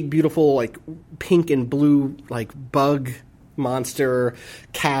these big, beautiful, like, pink and blue, like, bug monster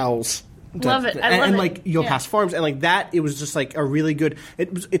cows. Love it. I love it. And, like, you'll pass farms. And, like, that, it was just, like, a really good...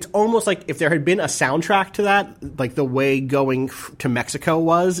 It's almost like if there had been a soundtrack to that, like, the way going to Mexico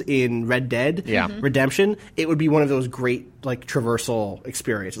was in Red Dead Redemption, it would be one of those great, like, traversal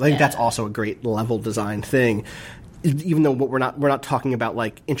experiences. I think that's also a great level design thing. Even though we're not talking about,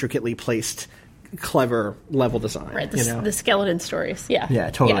 like, intricately placed... clever level design, right? The skeleton stories, yeah,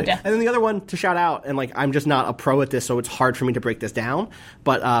 totally. And then the other one to shout out, and like I'm just not a pro at this, so it's hard for me to break this down.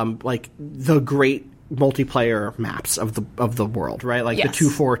 But like the great multiplayer maps of the world, right? Like the two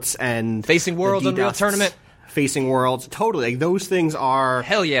forts and Facing Worlds Unreal Tournament. Facing Worlds, totally. Like, those things are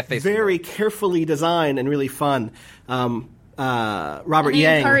very carefully designed and really fun. Robert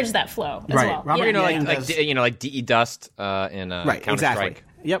Yang encourage that flow as well. Robert Yang like DE Dust in Counter-Strike.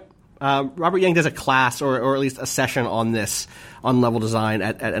 Yep. Robert Yang does a class or at least a session on level design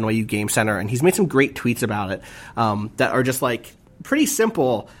at NYU Game Center, and he's made some great tweets about it that are just like pretty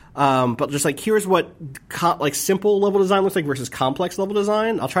simple, but just like here's what simple level design looks like versus complex level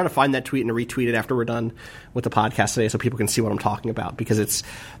design. I'll try to find that tweet and retweet it after we're done with the podcast today so people can see what I'm talking about, because it's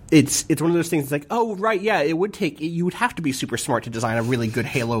one of those things that's like, oh right, yeah, you would have to be super smart to design a really good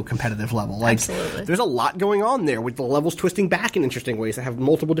Halo competitive level. Like, absolutely. There's a lot going on there with the levels twisting back in interesting ways that have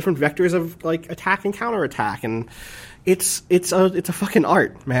multiple different vectors of like attack and counterattack, and it's a fucking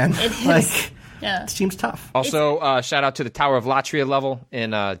art, man. It is. Like, yeah. It seems tough. Also, shout out to the Tower of Latria level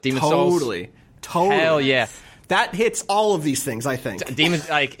in Demon's Souls. Totally. Hell yeah. That hits all of these things, I think. Demon,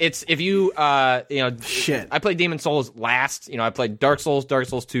 like it's if you shit. I played Demon's Souls last. I played Dark Souls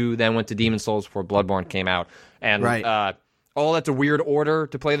 2, then went to Demon's Souls before Bloodborne came out, and all that's a weird order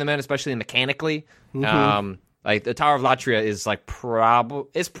to play them in, especially mechanically. Mm-hmm. Like the Tower of Latria is like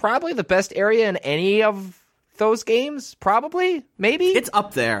probably the best area in any of those games. Probably, maybe it's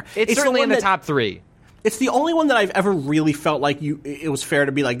up there. It's certainly in the top 3. It's the only one that I've ever really felt like it was fair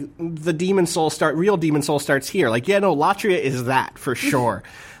to be like the real Demon Soul starts here. Like, yeah, no, Latria is that for sure.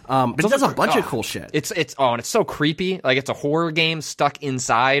 But it does a bunch of cool shit. And it's so creepy. Like, it's a horror game stuck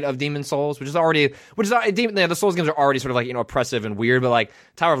inside of Demon Souls, the Souls games are already sort of like, oppressive and weird, but like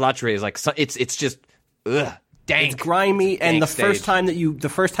Tower of Latria is like, it's just dank. It's grimy, and the first time that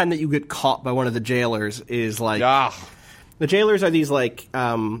you get caught by one of the jailers is like, the jailers are these like,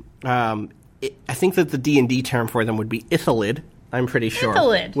 I think that the D&D term for them would be Ithalid. I'm pretty sure.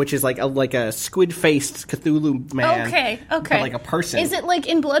 Ithalid. Which is like a squid-faced Cthulhu man. Okay. But like a person. Is it like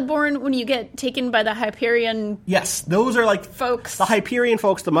in Bloodborne when you get taken by the Hyperion? Yes, those are like folks. The Hyperion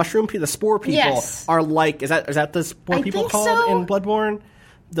folks, the spore people are like. Is that the spore people called in Bloodborne?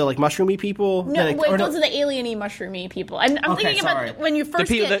 The like mushroomy people? No, those are the alien-y mushroomy people. I'm thinking about when you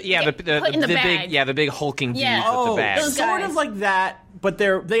first get put in the bag. The big hulking dudes with the bag. Those sort guys. of like that, but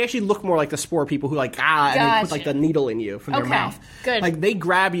they actually look more like the spore people who and they put like the needle in you from their mouth. Good. Like they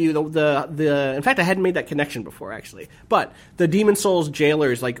grab you. The in fact, I hadn't made that connection before actually. But the Demon Souls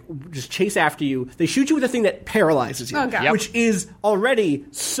jailers like just chase after you. They shoot you with a thing that paralyzes you, which is already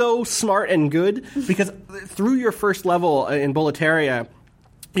so smart and good because through your first level in Boletaria,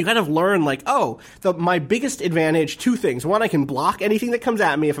 you kind of learn, like, my biggest advantage, two things. One, I can block anything that comes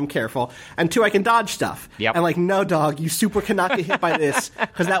at me if I'm careful. And two, I can dodge stuff. Yep. And, like, no, dog, you super cannot get hit by this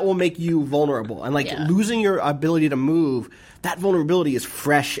because that will make you vulnerable. And, like, losing your ability to move, that vulnerability is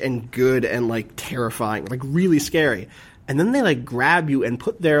fresh and good and, like, terrifying. Like, really scary. And then they, like, grab you and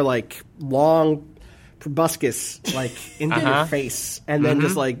put their, like, long proboscis, like, into your face. And then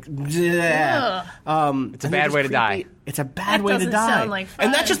just, like, it's a bad way to die. It's a bad way to die. Sound like fun.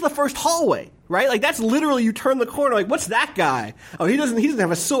 And that's just the first hallway, right? Like, that's literally, you turn the corner, like, what's that guy? Oh, he doesn't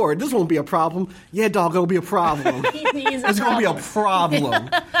have a sword. This won't be a problem. Yeah, dog, it'll be a problem. It's going to be a problem.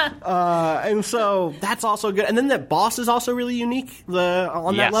 And so that's also good. And then that boss is also really unique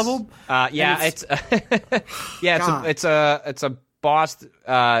on that level. It's a boss.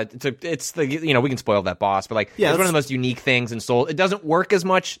 It's the we can spoil that boss, but like it's one of the most unique things in Souls. It doesn't work as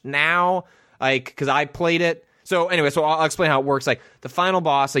much now, like because I played it. So anyway, I'll explain how it works. Like the final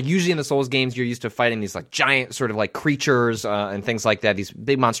boss, like usually in the Souls games, you're used to fighting these like giant sort of like creatures and things like that, these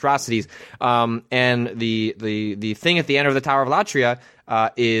big monstrosities. And the thing at the end of the Tower of Latria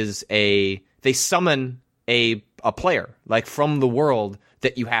is they summon a player like from the world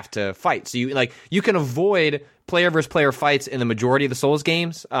that you have to fight. So you can avoid player versus player fights in the majority of the Souls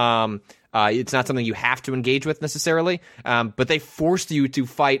games. It's not something you have to engage with necessarily, but they force you to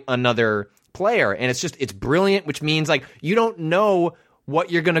fight another player, and it's brilliant, which means like you don't know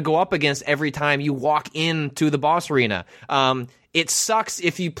what you're going to go up against every time you walk into the boss arena. It sucks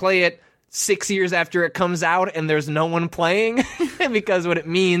if you play it 6 years after it comes out and there's no one playing because what it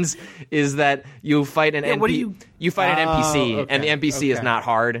means is that you fight an NPC and the NPC is not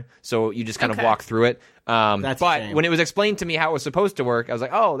hard, so you just kind of walk through it. But when it was explained to me how it was supposed to work, I was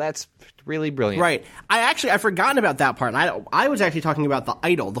like, oh, that's really brilliant. Right. I've forgotten about that part. I was actually talking about the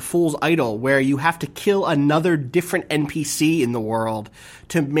idol, the Fool's Idol, where you have to kill another different NPC in the world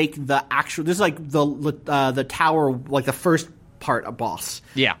to make the actual. This is like the tower, like the first part a boss.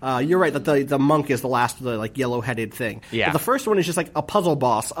 Yeah. You're right that the monk is the last of the like yellow-headed thing. Yeah. But the first one is just like a puzzle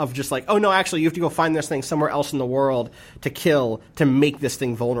boss of just like, oh no, actually you have to go find this thing somewhere else in the world to kill to make this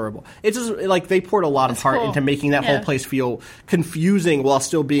thing vulnerable. It's just like they poured a lot of heart into making that whole place feel confusing while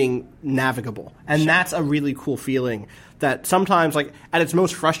still being navigable. And that's a really cool feeling that sometimes, like, at its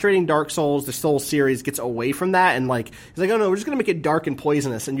most frustrating Dark Souls, the Souls series gets away from that, and, like, it's like, oh, no, we're just going to make it dark and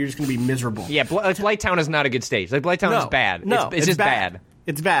poisonous, and you're just going to be miserable. Yeah, Blighttown is not a good stage. Like, Blighttown is bad. No, it's just bad.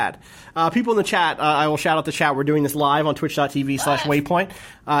 It's bad. People in the chat, I will shout out the chat. We're doing this live on twitch.tv/waypoint.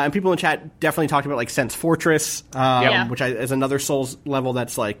 And people in the chat definitely talked about, like, Sense Fortress, which is another Souls level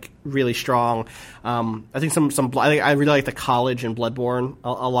that's, like, really strong. I think I really like the college in Bloodborne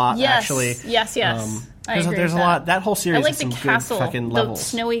a lot, actually. Yes. I agree there's with a that. lot. That whole series I like has some the castle, good fucking levels. the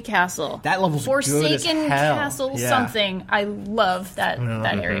snowy castle. That level's Forsaken good as hell. Castle Yeah. something. I love that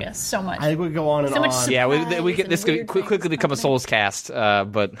area so much. I think we go on and so on. much Yeah, this could quickly become a Souls cast,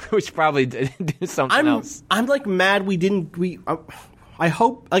 but we should probably do something else. I'm like mad I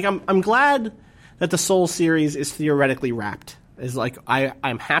hope, like, I'm glad that the Souls series is theoretically wrapped. Is like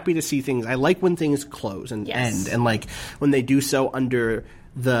I'm happy to see things. I like when things close and end, and like when they do so under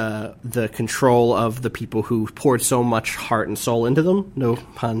the control of the people who poured so much heart and soul into them. No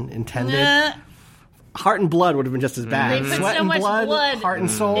pun intended. Heart and blood would have been just as bad. They put Sweat so and much blood heart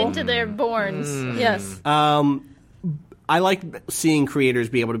and soul into their borns. Yes. I like seeing creators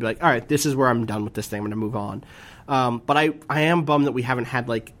be able to be like, all right, this is where I'm done with this thing. I'm going to move on. But I am bummed that we haven't had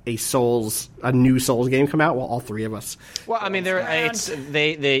like a new Souls game come out. Well, all three of us. Well, I mean,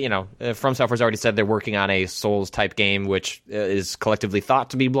 From Software's already said they're working on a Souls type game, which is collectively thought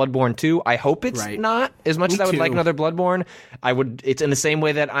to be Bloodborne 2. I hope it's not as much as I would like another Bloodborne. It's in the same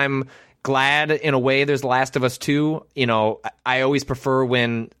way that I'm glad in a way there's Last of Us 2. I always prefer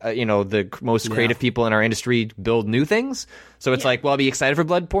when the most creative people in our industry build new things. So it's like, well, I'll be excited for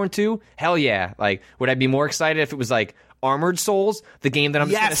Bloodborne 2. Hell yeah! Like, would I be more excited if it was like Armored Souls, the game that I'm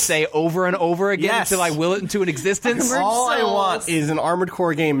just going to say over and over again until I will it into an existence? All I want is an Armored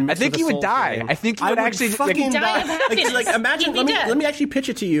Core game. I think you would die. Game. I think you would actually fucking die. Like, imagine. Let me actually pitch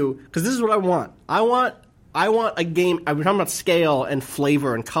it to you, because this is what I want. I want I want a game. I'm talking about scale and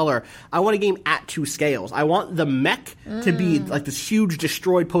flavor and color. I want a game at 2 scales. I want the mech to be like this huge,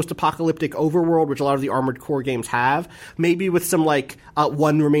 destroyed, post-apocalyptic overworld, which a lot of the Armored Core games have. Maybe with some like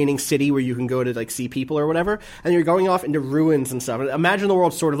one remaining city where you can go to like see people or whatever. And you're going off into ruins and stuff. Imagine the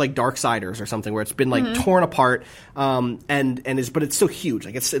world sort of like Darksiders or something, where it's been like torn apart, but it's still huge.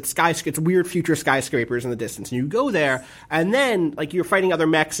 Like it's weird future skyscrapers in the distance. And you go there, and then like you're fighting other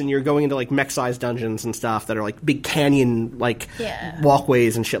mechs, and you're going into like mech-sized dungeons and stuff that are like big canyon like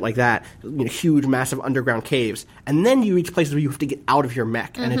walkways and shit like that, huge massive underground caves, and then you reach places where you have to get out of your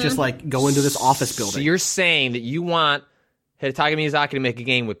mech and it's just like go into this office building. So you're saying that you want Hidetaka Miyazaki to make a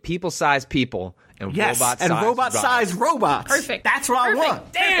game with people-sized people and robot-sized robots. Perfect. That's what I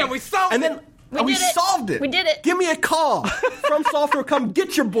want. Damn, we solved and it. then we solved it. We did it. Give me a call. From Software, come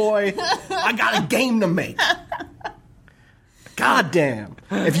get your boy. I got a game to make. God damn.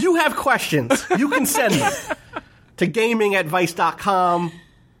 If you have questions, you can send them to gaming@vice.com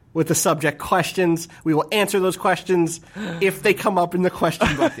with the subject questions. We will answer those questions if they come up in the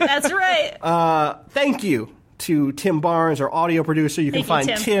question bucket. That's right. Thank you to Tim Barnes, our audio producer. You can find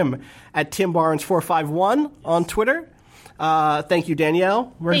Tim at TimBarnes451 on Twitter. Thank you,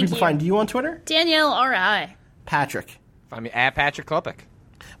 Danielle. Where can people find you on Twitter? Danielle R.I. Patrick. Find me at Patrick Klepek.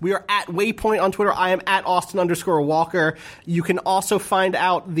 We are at Waypoint on Twitter. I am at Austin_Walker. You can also find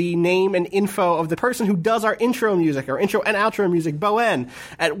out the name and info of the person who does our intro music, our intro and outro music, Boen,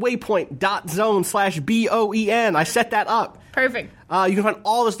 at waypoint.zone/BOEN. I set that up. Perfect. You can find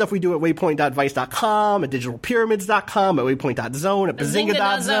all the stuff we do at waypoint.vice.com, at digitalpyramids.com, at waypoint.zone, at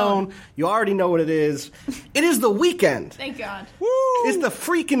bazinga.zone. You already know what it is. It is the weekend. Thank God. Woo! It's the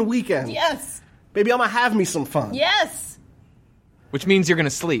freaking weekend. Yes. Baby, I'm going to have me some fun. Yes. Which means you're going to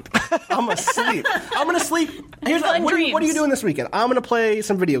sleep. I'm going to sleep. Here's what are you doing this weekend? I'm going to play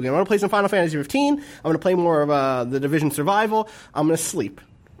some video game. I'm going to play some Final Fantasy 15. I'm going to play more of The Division Survival. I'm going to sleep.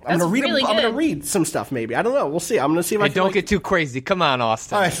 I'm going to read some stuff, maybe. I don't know. We'll see. I'm going to see if I can. Don't get too crazy. Come on,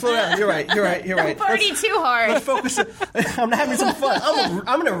 Austin. All right, slow down. You're right. Don't party too hard. Let's focus. I'm having some fun.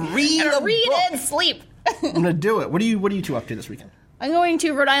 I'm going to read a book. And sleep. I'm going to do it. What are you two up to this weekend? I'm going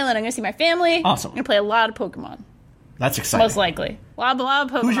to Rhode Island. I'm going to see my family. Awesome. I'm going to play a lot of Pokemon. That's exciting. Most likely. A lot of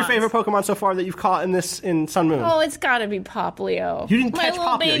Pokemon. Who's your favorite Pokemon so far that you've caught in Sun Moon? Oh, it's got to be Poplio. You didn't catch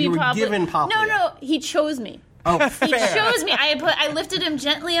Poplio. You were given Poplio. No. He chose me. Oh, fair. He chose me. I lifted him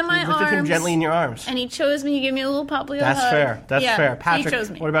gently in my arms. Lifted him gently in your arms. And he chose me. He gave me a little Poplio That's hug. fair. That's fair. Patrick, he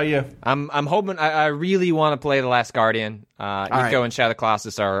chose me. What about you? I'm hoping. I really want to play The Last Guardian. Ico and Shadow of the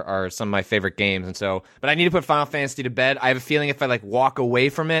Colossus are some of my favorite games, but I need to put Final Fantasy to bed. I have a feeling if I walk away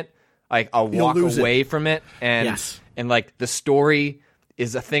from it, I'll walk away from it, and the story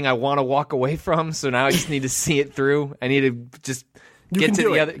is a thing I want to walk away from. So now I just need to see it through. I need to just get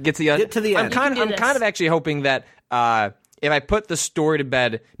to the end. I'm kind of actually hoping that if I put the story to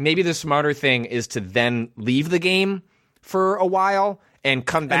bed, maybe the smarter thing is to then leave the game for a while and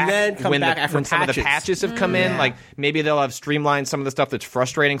come back when some of the patches have come in. Like maybe they'll have streamlined some of the stuff that's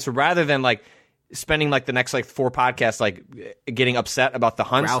frustrating. So rather than spending the next 4 podcasts getting upset about the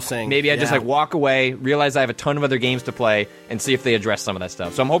hunts, Rousing. maybe I just walk away, realize I have a ton of other games to play, and see if they address some of that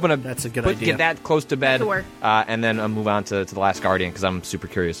stuff. So I'm hoping to get that close to bed, and then move on to The Last Guardian, because I'm super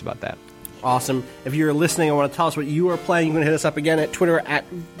curious about that. Awesome. If you're listening and want to tell us what you are playing, you can hit us up again at Twitter at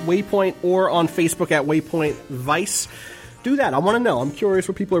Waypoint or on Facebook at Waypoint Vice. Do that. I want to know. I'm curious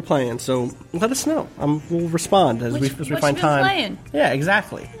what people are playing, so let us know. We'll respond as we find time. Playing? Yeah,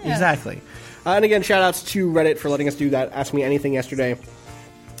 exactly. And again, shout-outs to Reddit for letting us do that. Ask Me Anything yesterday.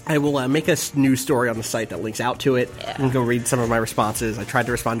 I will make a news story on the site that links out to it. You can go read some of my responses. I tried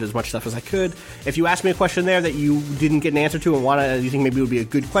to respond to as much stuff as I could. If you ask me a question there that you didn't get an answer to and you think maybe it would be a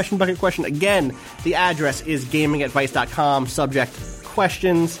good question bucket question, again, the address is gaming@vice.com, subject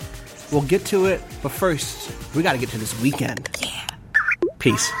questions. We'll get to it, but first, we got to get to this weekend. Yeah.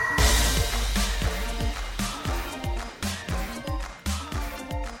 Peace.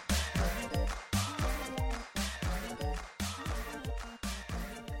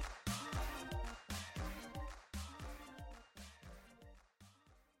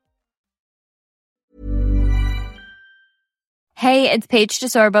 Hey, it's Paige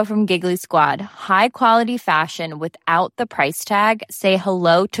DeSorbo from Giggly Squad. High quality fashion without the price tag. Say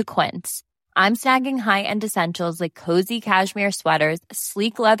hello to Quince. I'm snagging high-end essentials like cozy cashmere sweaters,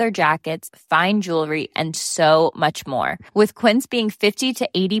 sleek leather jackets, fine jewelry, and so much more. With Quince being 50 to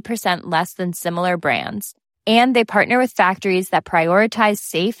 80% less than similar brands. And they partner with factories that prioritize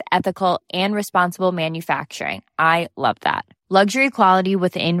safe, ethical, and responsible manufacturing. I love that. Luxury quality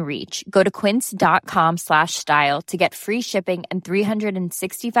within reach. Go to quince.com/style to get free shipping and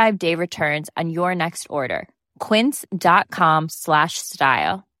 365-day returns on your next order.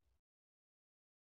 Quince.com/style.